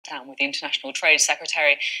down with the International Trade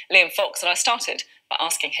Secretary, Liam Fox, and I started by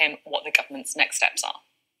asking him what the government's next steps are.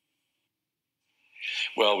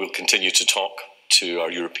 Well, we'll continue to talk to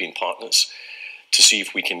our European partners to see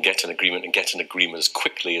if we can get an agreement and get an agreement as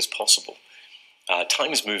quickly as possible.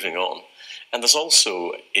 Time is moving on, and there's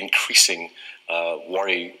also increasing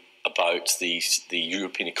worry about the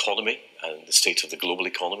European economy and the state of the global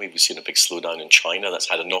economy. We've seen a big slowdown in China. That's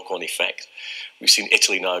had a knock-on effect. We've seen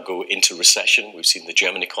Italy now go into recession. We've seen the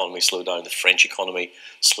German economy slow down, the French economy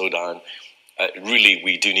slow down. Really,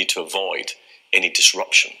 we do need to avoid any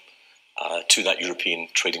disruption to that European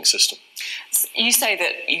trading system. You say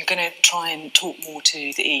that you're going to try and talk more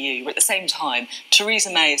to the EU, but at the same time,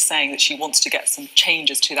 Theresa May is saying that she wants to get some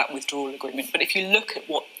changes to that withdrawal agreement. But if you look at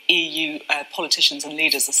what EU politicians and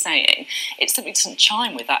leaders are saying, it simply doesn't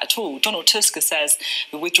chime with that at all. Donald Tusk says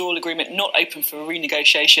the withdrawal agreement not open for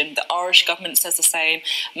renegotiation. The Irish government says the same.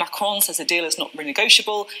 Macron says the deal is not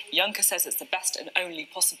renegotiable. Juncker says it's the best and only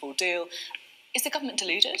possible deal. Is the government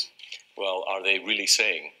deluded? Well, are they really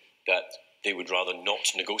saying that they would rather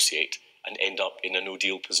not negotiate and end up in a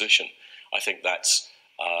no-deal position? I think that's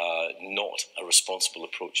not a responsible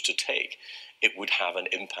approach to take. It would have an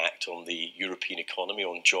impact on the European economy,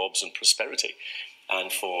 on jobs and prosperity.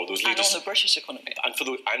 And for those leaders, and on the British economy. And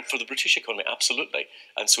for the British economy, absolutely.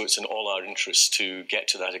 And so it's in all our interests to get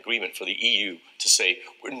to that agreement. For the EU to say,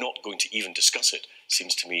 we're not going to even discuss it,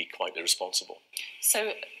 seems to me quite irresponsible.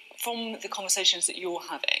 So from the conversations that you're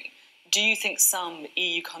having, do you think some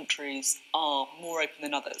EU countries are more open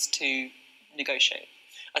than others to negotiate?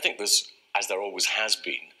 I think there's, as there always has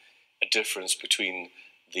been, a difference between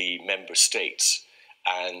the member states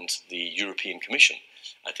and the European Commission.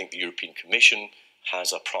 I think the European Commission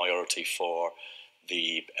has a priority for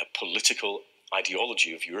the political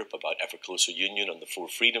ideology of Europe about ever closer union and the four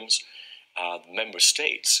freedoms. The member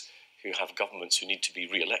states, who have governments who need to be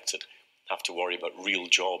re-elected, have to worry about real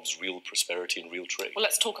jobs, real prosperity and real trade. Well,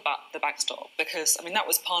 let's talk about the backstop, because, I mean, that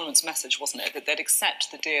was Parliament's message, wasn't it? That they'd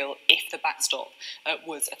accept the deal if the backstop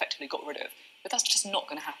was effectively got rid of. But that's just not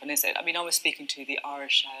going to happen, is it? I mean, I was speaking to the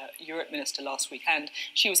Irish Europe Minister last weekend.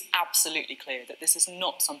 She was absolutely clear that this is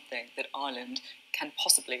not something that Ireland can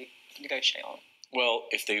possibly negotiate on. Well,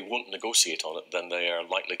 if they won't negotiate on it, then they are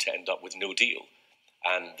likely to end up with no deal.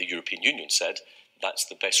 And the European Union said that's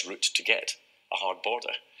the best route to get a hard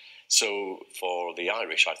border. So for the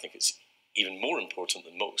Irish, I think it's even more important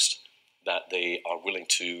than most that they are willing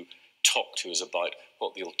to talk to us about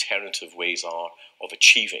what the alternative ways are of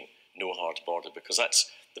achieving no hard border, because that's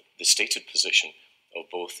the stated position of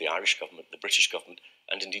both the Irish government, the British government,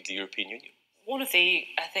 and indeed the European Union. One of the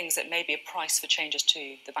things that may be a price for changes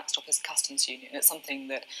to the backstop is customs union. It's something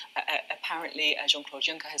that apparently Jean-Claude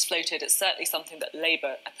Juncker has floated. It's certainly something that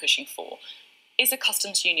Labour are pushing for. Is a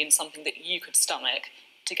customs union something that you could stomach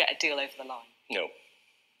to get a deal over the line? No.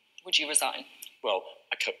 Would you resign? Well,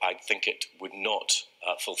 I think it would not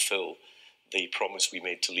fulfil the promise we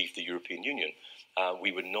made to leave the European Union.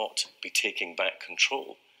 We would not be taking back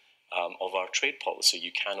control of our trade policy.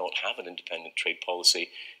 You cannot have an independent trade policy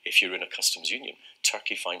if you're in a customs union.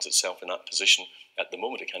 Turkey finds itself in that position at the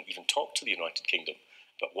moment. It can't even talk to the United Kingdom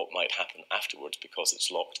about what might happen afterwards because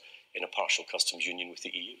it's locked in a partial customs union with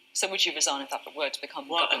the EU. So would you resign if that were to become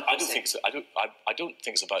government policy? I don't think so. I don't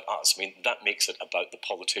think it's about us. I mean, that makes it about the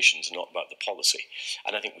politicians, not about the policy.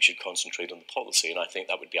 And I think we should concentrate on the policy, and I think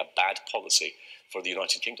that would be a bad policy for the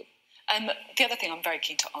United Kingdom. The other thing I'm very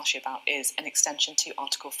keen to ask you about is an extension to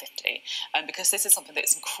Article 50, because this is something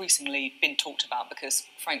that's increasingly been talked about because,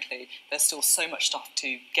 frankly, there's still so much stuff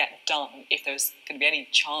to get done if there's going to be any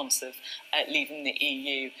chance of leaving the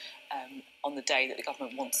EU on the day that the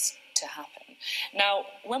government wants to happen. Now,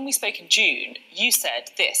 when we spoke in June, you said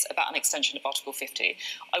this about an extension of Article 50.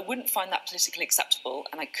 I wouldn't find that politically acceptable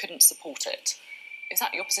and I couldn't support it. Is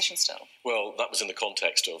that your position still? Well, that was in the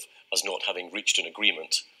context of us not having reached an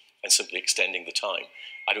agreement and simply extending the time.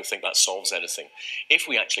 I don't think that solves anything. If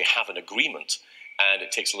we actually have an agreement and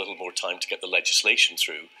it takes a little more time to get the legislation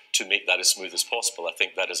through to make that as smooth as possible, I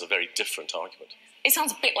think that is a very different argument. It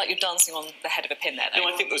sounds a bit like you're dancing on the head of a pin there, though.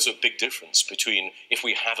 No, I think there's a big difference between if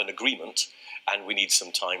we have an agreement and we need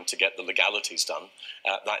some time to get the legalities done,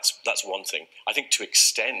 that's one thing. I think to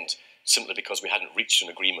extend simply because we hadn't reached an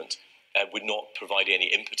agreement would not provide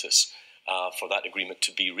any impetus for that agreement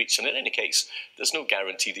to be reached. And in any case, there's no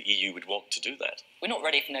guarantee the EU would want to do that. We're not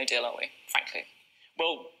ready for no deal, are we, frankly?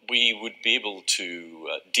 Well, we would be able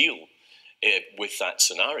to deal with that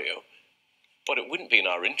scenario, but it wouldn't be in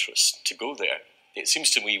our interest to go there. It seems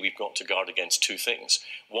to me we've got to guard against two things.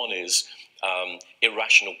 One is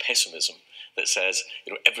irrational pessimism that says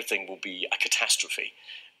everything will be a catastrophe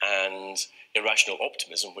and irrational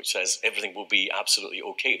optimism, which says everything will be absolutely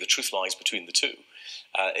okay. The truth lies between the two.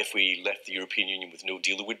 If we left the European Union with no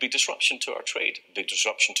deal, there would be disruption to our trade, big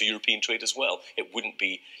disruption to European trade as well. It wouldn't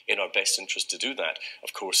be in our best interest to do that.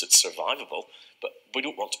 Of course, it's survivable, but we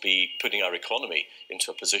don't want to be putting our economy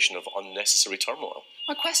into a position of unnecessary turmoil.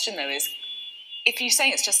 My question, though, is, if you're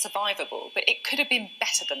saying it's just survivable, but it could have been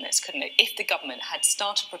better than this, couldn't it, if the government had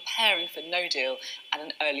started preparing for no deal at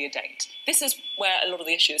an earlier date? This is where a lot of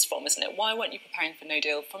the issue is from, isn't it? Why weren't you preparing for no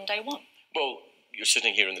deal from day one? Well, you're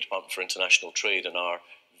sitting here in the Department for International Trade, and our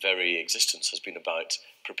very existence has been about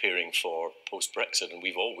preparing for post-Brexit, and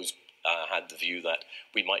we've always had the view that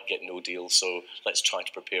we might get no deal, so let's try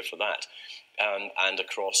to prepare for that. And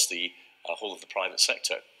across the whole of the private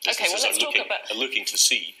sector, businesses are looking to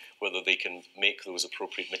see whether they can make those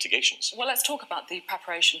appropriate mitigations. Well, let's talk about the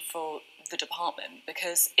preparation for the department,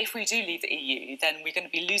 because if we do leave the EU, then we're going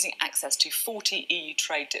to be losing access to 40 EU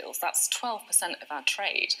trade deals. That's 12% of our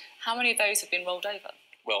trade. How many of those have been rolled over?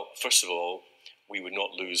 Well, first of all, we would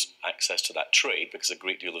not lose access to that trade because a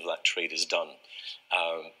great deal of that trade is done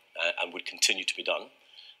and would continue to be done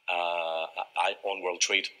on world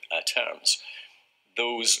trade terms.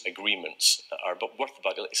 Those agreements are worth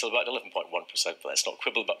about 11.1%, but let's not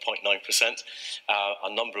quibble about 0.9%.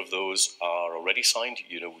 A number of those are already signed.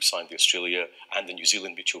 You know, we've signed the Australia and the New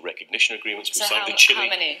Zealand mutual recognition agreements. We've signed the Chile. How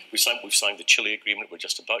many? We've signed the Chile agreement. We're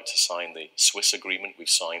just about to sign the Swiss agreement. We've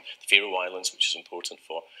signed the Faroe Islands, which is important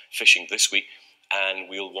for fishing this week. And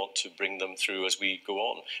we'll want to bring them through as we go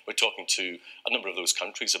on. We're talking to a number of those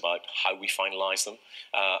countries about how we finalise them,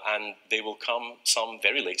 and they will come some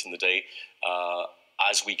very late in the day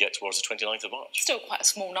as we get towards the 29th of March. Still quite a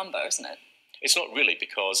small number, isn't it? It's not really,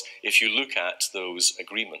 because if you look at those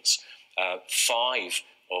agreements, 5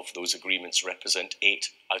 of those agreements represent 8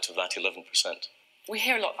 out of that 11%. We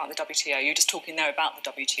hear a lot about the WTO. You're just talking there about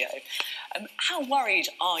the WTO. How worried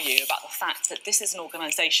are you about the fact that this is an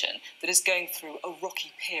organisation that is going through a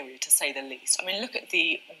rocky period, to say the least? I mean, look at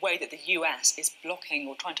the way that the US is blocking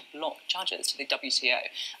or trying to block judges to the WTO.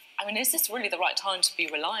 I mean, is this really the right time to be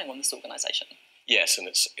relying on this organisation? Yes, and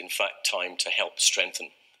it's in fact time to help strengthen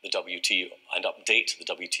the WTO and update the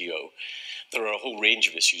WTO. There are a whole range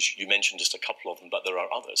of issues. You mentioned just a couple of them, but there are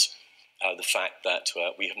others. The fact that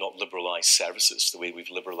we have not liberalised services the way we've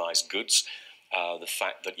liberalised goods, the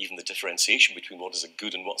fact that even the differentiation between what is a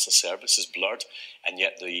good and what's a service is blurred, and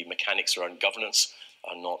yet the mechanics around governance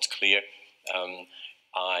are not clear.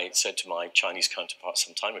 I said to my Chinese counterpart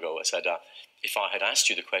some time ago, I said, if I had asked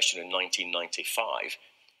you the question in 1995,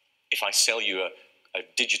 if I sell you a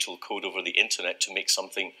digital code over the internet to make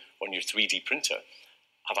something on your 3D printer,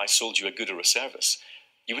 have I sold you a good or a service?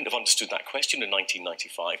 You wouldn't have understood that question in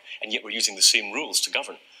 1995, and yet we're using the same rules to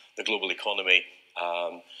govern the global economy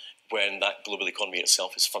when that global economy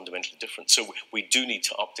itself is fundamentally different. So we do need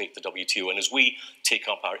to update the WTO, and as we take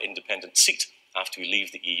up our independent seat after we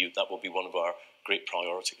leave the EU, that will be one of our great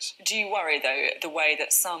priorities. Do you worry, though, the way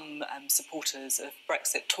that some supporters of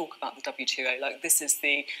Brexit talk about the WTO, like this is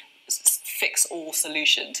the fix-all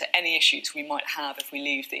solution to any issues we might have if we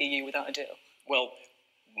leave the EU without a deal? Well,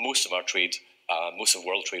 most of our trade, most of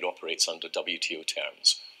world trade operates under WTO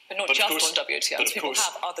terms. But not just on WTO. People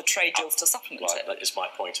have other trade deals to supplement it. That is my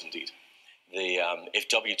point indeed. If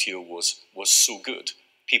WTO was so good,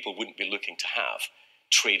 people wouldn't be looking to have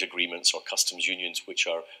trade agreements or customs unions, which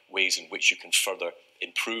are ways in which you can further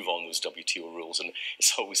improve on those WTO rules. And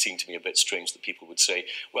it's always seemed to me a bit strange that people would say,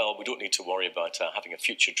 well, we don't need to worry about having a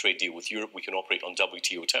future trade deal with Europe, we can operate on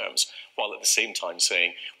WTO terms, while at the same time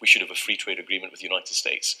saying we should have a free trade agreement with the United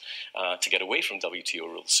States to get away from WTO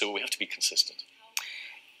rules. So we have to be consistent.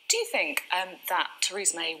 Do you think that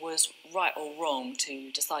Theresa May was right or wrong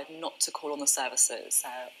to decide not to call on the services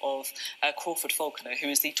of Crawford Falconer, who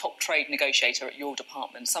is the top trade negotiator at your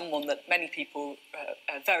department, someone that many people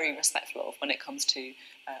are very respectful of when it comes to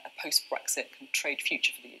a post-Brexit trade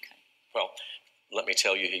future for the UK? Well, let me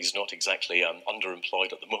tell you, he's not exactly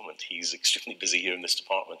underemployed at the moment. He's extremely busy here in this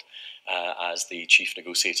department as the chief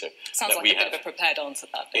negotiator. Sounds like a bit of a prepared answer,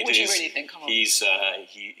 that. But what do you really think? Come on.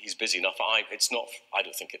 He's busy enough. I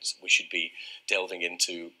don't think we should be delving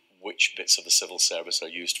into which bits of the civil service are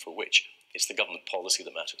used for which. It's the government policy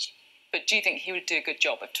that matters. But do you think he would do a good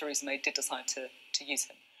job if Theresa May did decide to use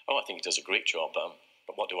him? Oh, I think he does a great job.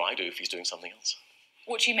 But what do I do if he's doing something else?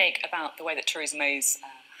 What do you make about the way that Theresa May's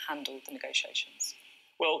handled the negotiations?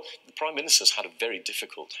 Well, the Prime Minister's had a very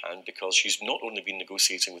difficult hand because she's not only been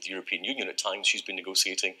negotiating with the European Union, at times she's been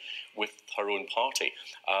negotiating with her own party.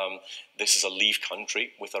 This is a Leave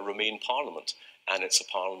country with a Remain Parliament, and it's a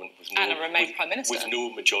Parliament with no, and a Remain Prime Minister. With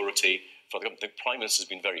no majority for the government. The Prime Minister's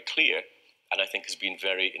been very clear and I think has been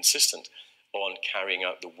very insistent on carrying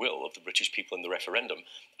out the will of the British people in the referendum.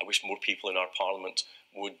 I wish more people in our Parliament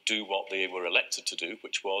would do what they were elected to do,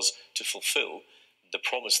 which was to fulfil the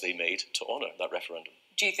promise they made to honour that referendum.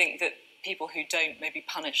 Do you think that people who don't may be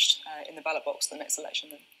punished in the ballot box the next election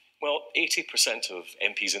then? Well, 80% of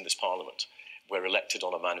MPs in this Parliament were elected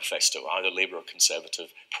on a manifesto, either Labour or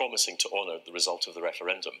Conservative, promising to honour the result of the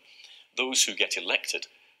referendum. Those who get elected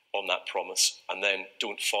on that promise and then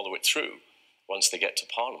don't follow it through once they get to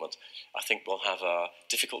Parliament, I think will have a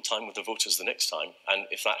difficult time with the voters the next time. And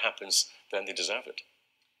if that happens, then they deserve it.